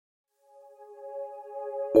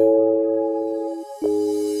We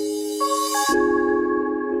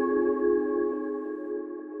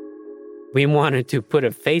wanted to put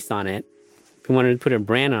a face on it. We wanted to put a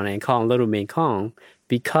brand on it and call it Little Mekong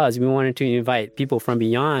because we wanted to invite people from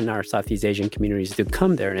beyond our Southeast Asian communities to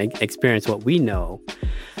come there and experience what we know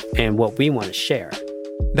and what we want to share.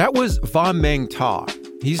 That was Va Meng Ta.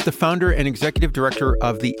 He's the founder and executive director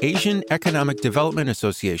of the Asian Economic Development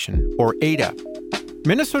Association, or ADA.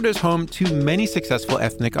 Minnesota is home to many successful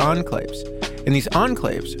ethnic enclaves, and these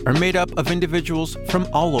enclaves are made up of individuals from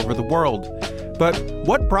all over the world. But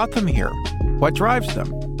what brought them here? What drives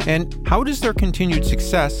them? And how does their continued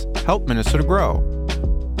success help Minnesota grow?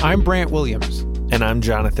 I'm Brant Williams. And I'm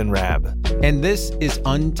Jonathan Rabb. And this is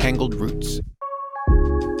Untangled Roots.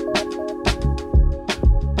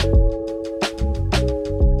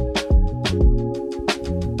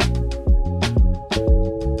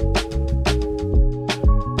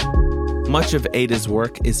 Much of ADA's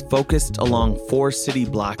work is focused along 4 city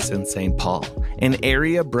blocks in St. Paul, an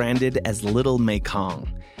area branded as Little Mekong.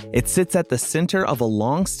 It sits at the center of a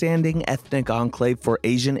long-standing ethnic enclave for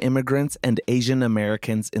Asian immigrants and Asian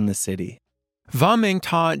Americans in the city. Va Meng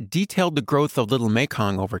Ta detailed the growth of Little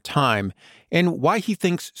Mekong over time and why he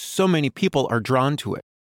thinks so many people are drawn to it.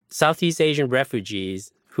 Southeast Asian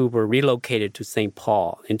refugees who were relocated to St.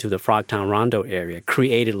 Paul into the Frogtown Rondo area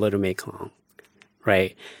created Little Mekong,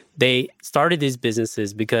 right? They started these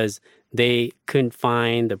businesses because they couldn't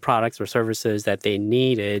find the products or services that they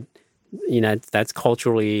needed, that's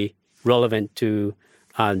culturally relevant to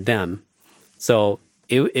them. So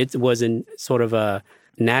it was sort of a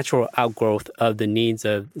natural outgrowth of the needs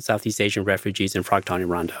of Southeast Asian refugees in Frogtown and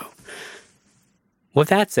Rondo. With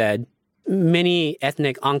that said, many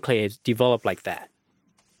ethnic enclaves developed like that,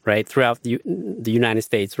 right, throughout the United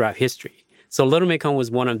States, throughout history. So Little Mekong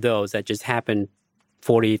was one of those that just happened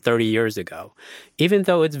 40, 30 years ago. Even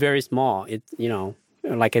though it's very small,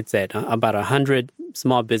 like I said, about 100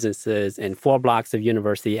 small businesses and 4 blocks of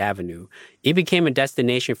University Avenue, it became a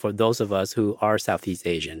destination for those of us who are Southeast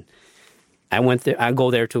Asian. I go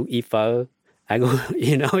there to eat pho. I go,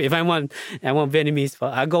 if I want Vietnamese pho,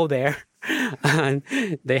 I go there.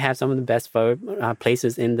 They have some of the best pho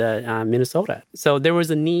places in the Minnesota. So there was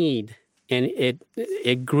a need, and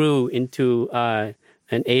it grew into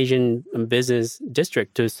an Asian business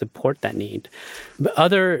district to support that need. But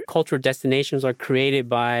other cultural destinations are created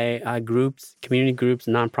by groups, community groups,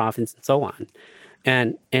 nonprofits, and so on.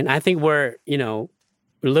 And I think Little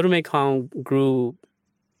Mekong grew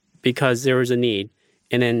because there was a need.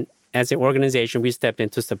 And then as an organization, we stepped in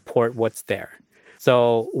to support what's there.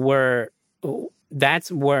 So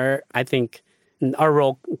that's where I think our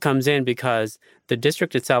role comes in, because the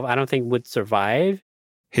district itself, I don't think would survive.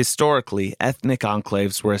 Historically, ethnic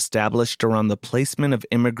enclaves were established around the placement of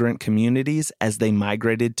immigrant communities as they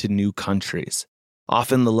migrated to new countries.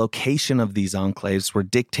 Often the location of these enclaves were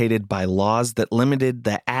dictated by laws that limited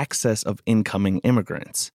the access of incoming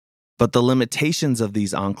immigrants. But the limitations of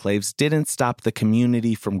these enclaves didn't stop the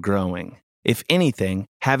community from growing. If anything,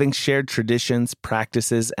 having shared traditions,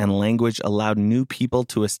 practices, and language allowed new people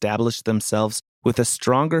to establish themselves with a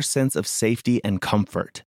stronger sense of safety and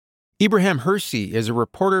comfort. Ibrahim Hirsi is a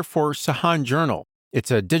reporter for Sahan Journal. It's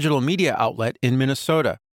a digital media outlet in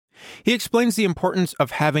Minnesota. He explains the importance of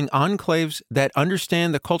having enclaves that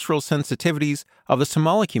understand the cultural sensitivities of the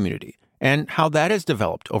Somali community and how that has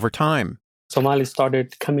developed over time. Somalis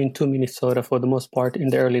started coming to Minnesota for the most part in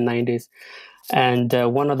the early 90s. And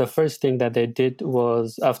one of the first things that they did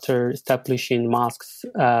was, after establishing mosques,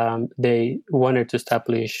 they wanted to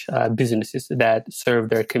establish businesses that serve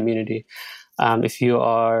their community. If you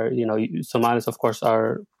are, Somalis, of course,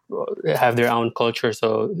 have their own culture.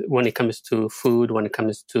 So when it comes to food, when it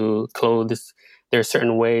comes to clothes, there are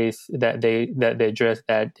certain ways that they dress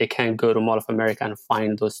that they can't go to Mall of America and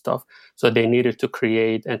find those stuff. So they needed to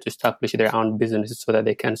create and to establish their own businesses so that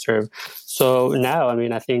they can serve. So now,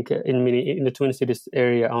 I think in the Twin Cities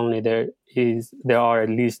area only, there are at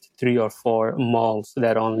least 3 or 4 malls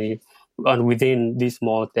that only. And within these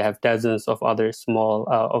malls, they have dozens of other small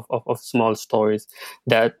small stores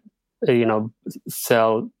that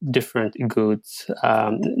sell different goods.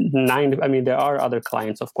 There are other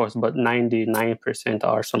clients, of course, but 99%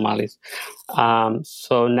 are Somalis.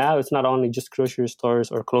 So now it's not only just grocery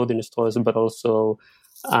stores or clothing stores, but also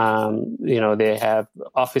they have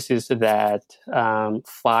offices that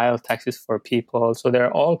file taxes for people. So there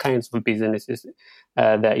are all kinds of businesses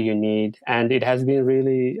that you need. And it has been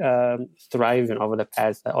really thriving over the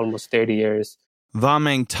past almost 30 years. Va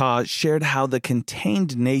Meng Ta shared how the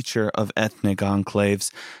contained nature of ethnic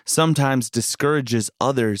enclaves sometimes discourages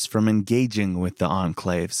others from engaging with the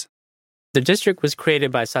enclaves. The district was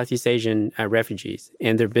created by Southeast Asian refugees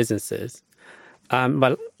and their businesses.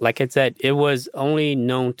 But like I said, it was only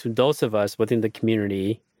known to those of us within the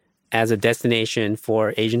community as a destination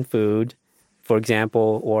for Asian food, for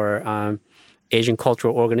example, or Asian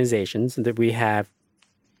cultural organizations. That we have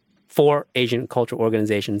 4 Asian cultural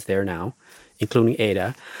organizations there now, including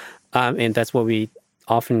ADA. And that's what we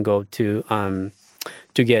often go to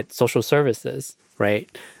get social services, right?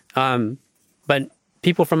 But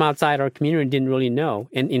people from outside our community didn't really know.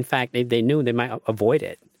 And in fact, if they knew, they might avoid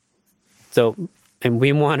it. So, and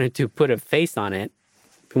we wanted to put a face on it.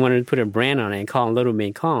 We wanted to put a brand on it and call it Little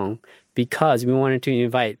Mekong because we wanted to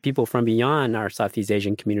invite people from beyond our Southeast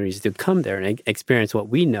Asian communities to come there and experience what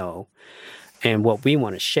we know and what we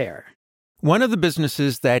want to share. One of the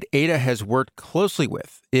businesses that Ada has worked closely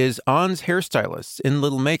with is On's Hairstylists in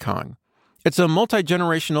Little Mekong. It's a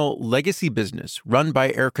multi-generational legacy business run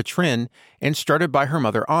by Erica Trin and started by her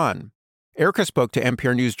mother, On. Erica spoke to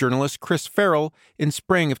NPR News journalist Chris Farrell in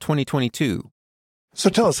spring of 2022. So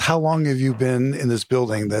tell us, how long have you been in this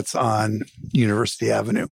building that's on University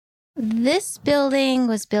Avenue? This building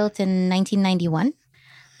was built in 1991.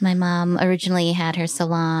 My mom originally had her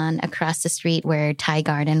salon across the street where Thai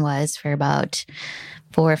Garden was for about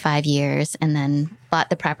 4 or 5 years, and then bought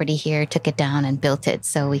the property here, took it down, and built it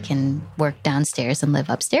so we can work downstairs and live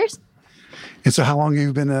upstairs. And so how long have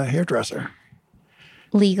you been a hairdresser?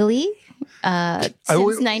 Legally,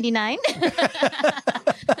 since 99.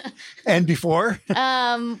 And before?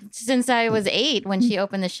 Since I was 8, when she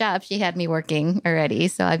opened the shop, she had me working already.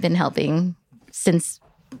 So I've been helping since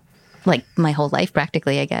like my whole life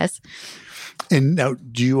practically, I guess. And now,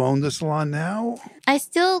 do you own the salon now? I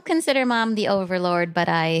still consider Mom the overlord, but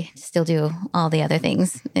I still do all the other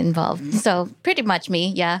things involved. So pretty much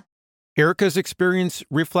me, yeah. Erica's experience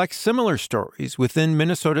reflects similar stories within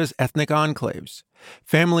Minnesota's ethnic enclaves.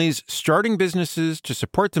 Families starting businesses to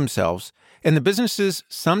support themselves, and the businesses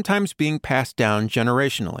sometimes being passed down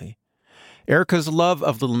generationally. Erica's love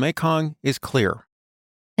of Little Mekong is clear.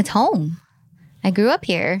 It's home. I grew up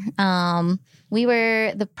here. We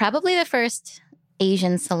were probably the first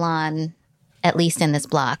Asian salon, at least in this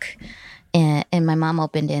block. And my mom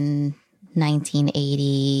opened in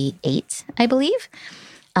 1988, I believe.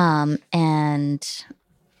 And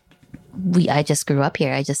I just grew up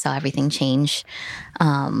here. I just saw everything change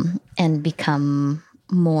and become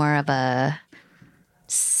more of a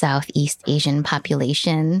Southeast Asian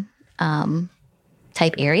population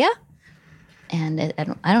type area. And I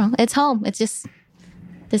don't know. It's home. It's just,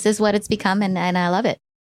 this is what it's become, and I love it.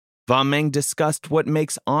 Van Meng discussed what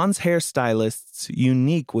makes On's Hairstylists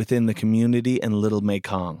unique within the community in Little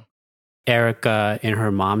Mekong. Erica and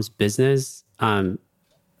her mom's business,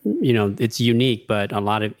 it's unique, but a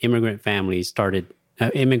lot of immigrant families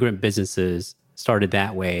immigrant businesses started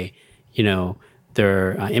that way.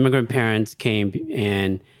 Their immigrant parents came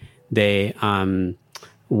and they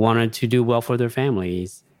wanted to do well for their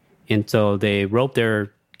families. And so they roped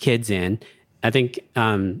their kids in. I think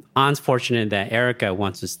On's fortunate that Erica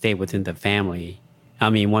wants to stay within the family.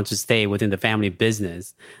 Wants to stay within the family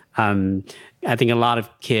business. I think a lot of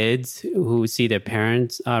kids who see their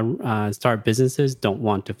parents start businesses don't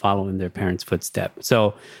want to follow in their parents' footsteps.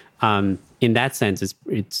 So in that sense,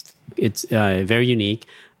 it's very unique.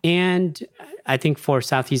 And I think for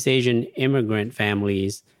Southeast Asian immigrant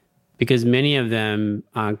families, because many of them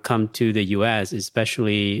come to the U.S.,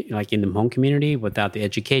 especially like in the Hmong community, without the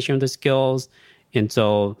education or the skills. And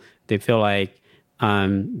so they feel like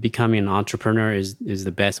becoming an entrepreneur is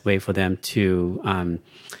the best way for them to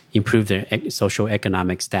improve their social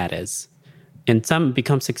economic status. And some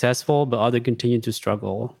become successful, but others continue to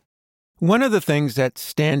struggle. One of the things that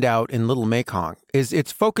stand out in Little Mekong is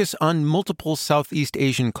its focus on multiple Southeast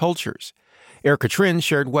Asian cultures. Erica Trin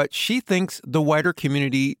shared what she thinks the wider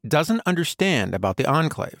community doesn't understand about the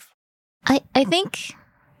enclave. I think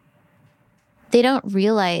they don't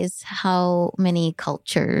realize how many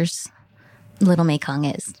cultures Little Mekong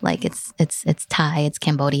is. Like it's Thai, it's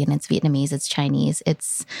Cambodian, it's Vietnamese, it's Chinese,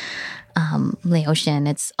 it's Laotian,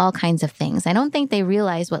 it's all kinds of things. I don't think they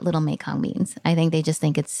realize what Little Mekong means. I think they just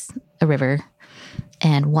think it's a river,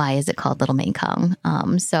 and why is it called Little Mekong?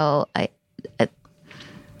 So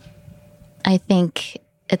I think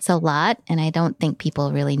it's a lot, and I don't think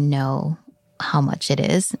people really know how much it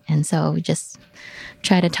is. And so we just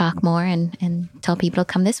try to talk more and tell people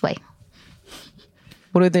to come this way.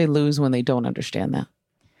 What do they lose when they don't understand that?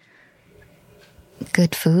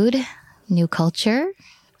 Good food, new culture,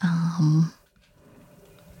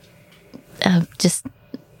 just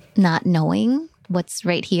not knowing what's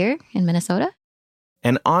right here in Minnesota.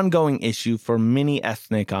 An ongoing issue for many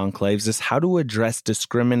ethnic enclaves is how to address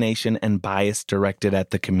discrimination and bias directed at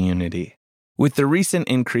the community. With the recent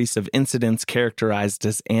increase of incidents characterized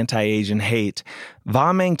as anti-Asian hate,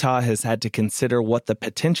 Va Meng Ta has had to consider what the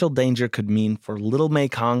potential danger could mean for Little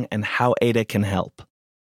Mekong and how Ada can help.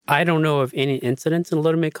 I don't know of any incidents in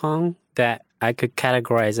Little Mekong that I could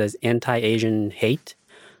categorize as anti-Asian hate,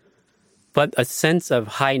 but a sense of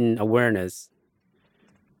heightened awareness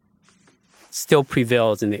still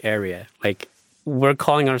prevails in the area. Like, we're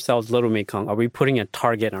calling ourselves Little Mekong. Are we putting a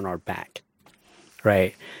target on our back?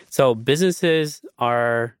 Right. So businesses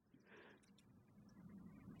are,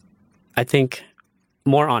 I think,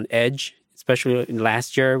 more on edge, especially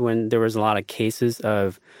last year when there was a lot of cases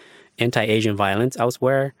of anti-Asian violence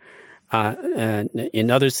elsewhere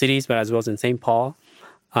in other cities, but as well as in St. Paul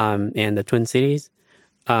and the Twin Cities.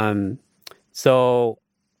 So,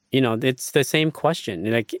 it's the same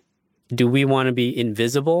question. Like, do we want to be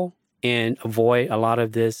invisible and avoid a lot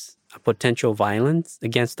of this potential violence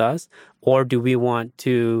against us? Or do we want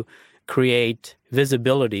to create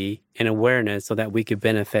visibility and awareness so that we could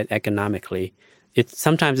benefit economically?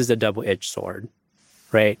 Sometimes it's a double-edged sword,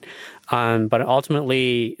 right? But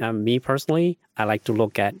ultimately, me personally, I like to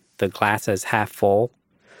look at the glass as half full.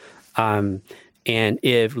 And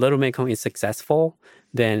if Little Mekong is successful,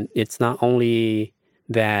 then it's not only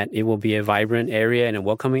that it will be a vibrant area and a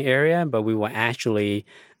welcoming area, but it will actually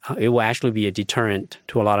be a deterrent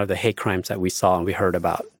to a lot of the hate crimes that we saw and we heard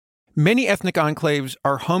about. Many ethnic enclaves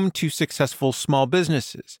are home to successful small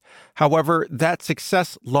businesses. However, that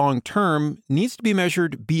success long-term needs to be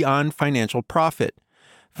measured beyond financial profit.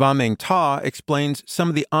 Va Meng Ta explains some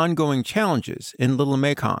of the ongoing challenges in Little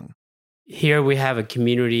Mekong. Here we have a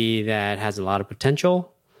community that has a lot of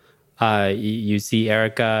potential. You see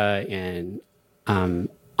Erica and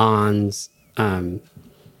Ans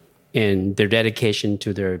and their dedication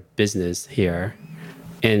to their business here.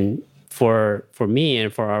 And for me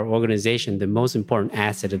and for our organization, the most important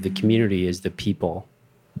asset of the community is the people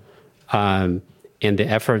and the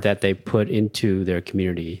effort that they put into their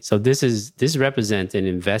community. So this represents an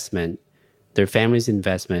investment, their family's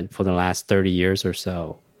investment for the last 30 years or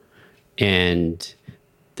so. And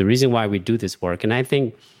the reason why we do this work, and I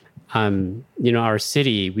think, our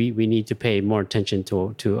city, we need to pay more attention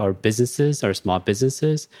to our businesses, our small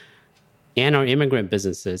businesses, and our immigrant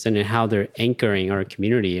businesses, and how they're anchoring our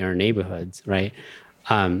community, our neighborhoods, right?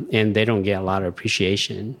 And they don't get a lot of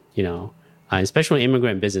appreciation, especially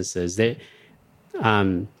immigrant businesses. They,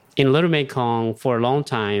 in Little Mekong, for a long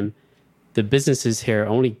time, the businesses here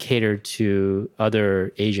only catered to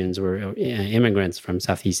other Asians or immigrants from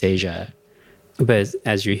Southeast Asia. But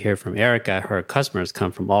as you hear from Erica, her customers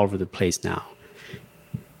come from all over the place now.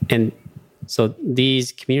 And so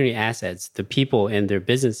these community assets, the people and their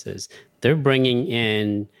businesses, they're bringing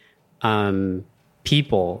in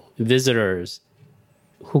people, visitors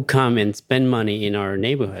who come and spend money in our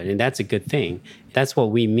neighborhood. And that's a good thing. That's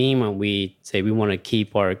what we mean when we say we want to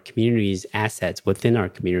keep our community's assets within our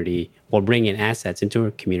community or bring in assets into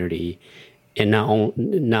our community and not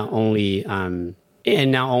only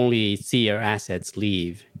see our assets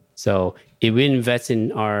leave. So if we invest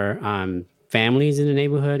in our families in the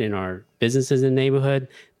neighborhood and our businesses in the neighborhood,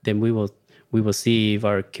 then we will see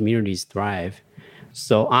our communities thrive.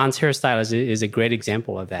 So Ans Hairstylist is a great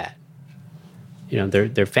example of that.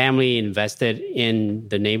 Their family invested in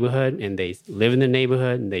the neighborhood and they live in the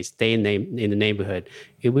neighborhood and they stay in the neighborhood.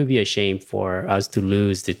 It would be a shame for us to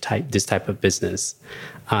lose this type of business.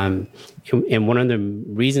 And one of the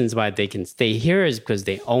reasons why they can stay here is because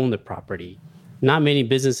they own the property. Not many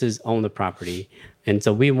businesses own the property. And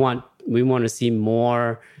so we want to see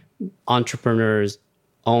more entrepreneurs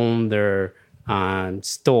own their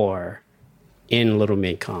store in Little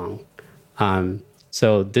Mekong.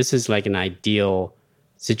 So this is like an ideal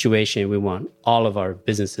situation we want all of our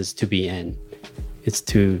businesses to be in. It's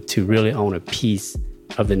to really own a piece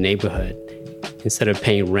of the neighborhood instead of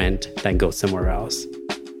paying rent that goes somewhere else.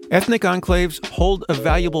 Ethnic enclaves hold a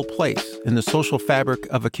valuable place in the social fabric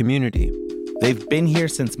of a community. They've been here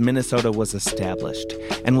since Minnesota was established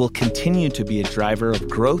and will continue to be a driver of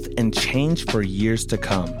growth and change for years to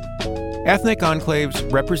come. Ethnic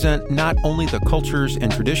enclaves represent not only the cultures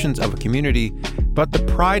and traditions of a community, but the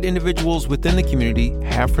pride individuals within the community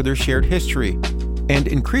have for their shared history, and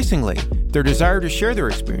increasingly, their desire to share their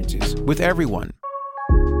experiences with everyone.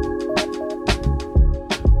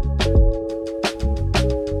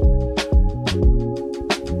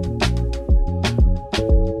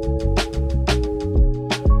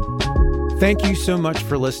 Thank you so much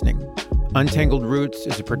for listening. Untangled Roots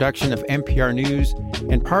is a production of NPR News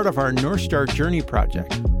and part of our North Star Journey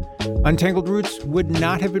project. Untangled Roots would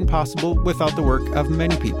not have been possible without the work of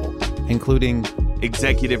many people, including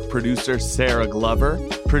executive producer Sarah Glover,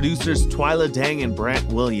 producers Twyla Dang and Brant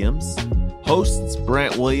Williams, hosts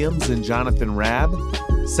Brant Williams and Jonathan Rabb,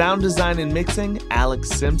 sound design and mixing Alex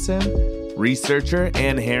Simpson, researcher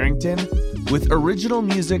Ann Harrington, with original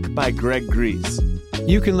music by Greg Grease.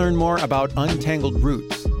 You can learn more about Untangled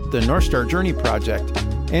Roots, the North Star Journey Project,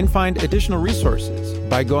 and find additional resources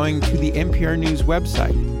by going to the NPR News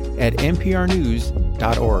website at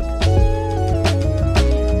nprnews.org.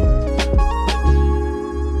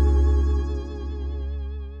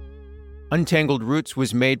 Untangled Roots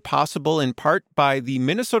was made possible in part by the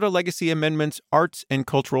Minnesota Legacy Amendment's Arts and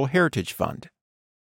Cultural Heritage Fund.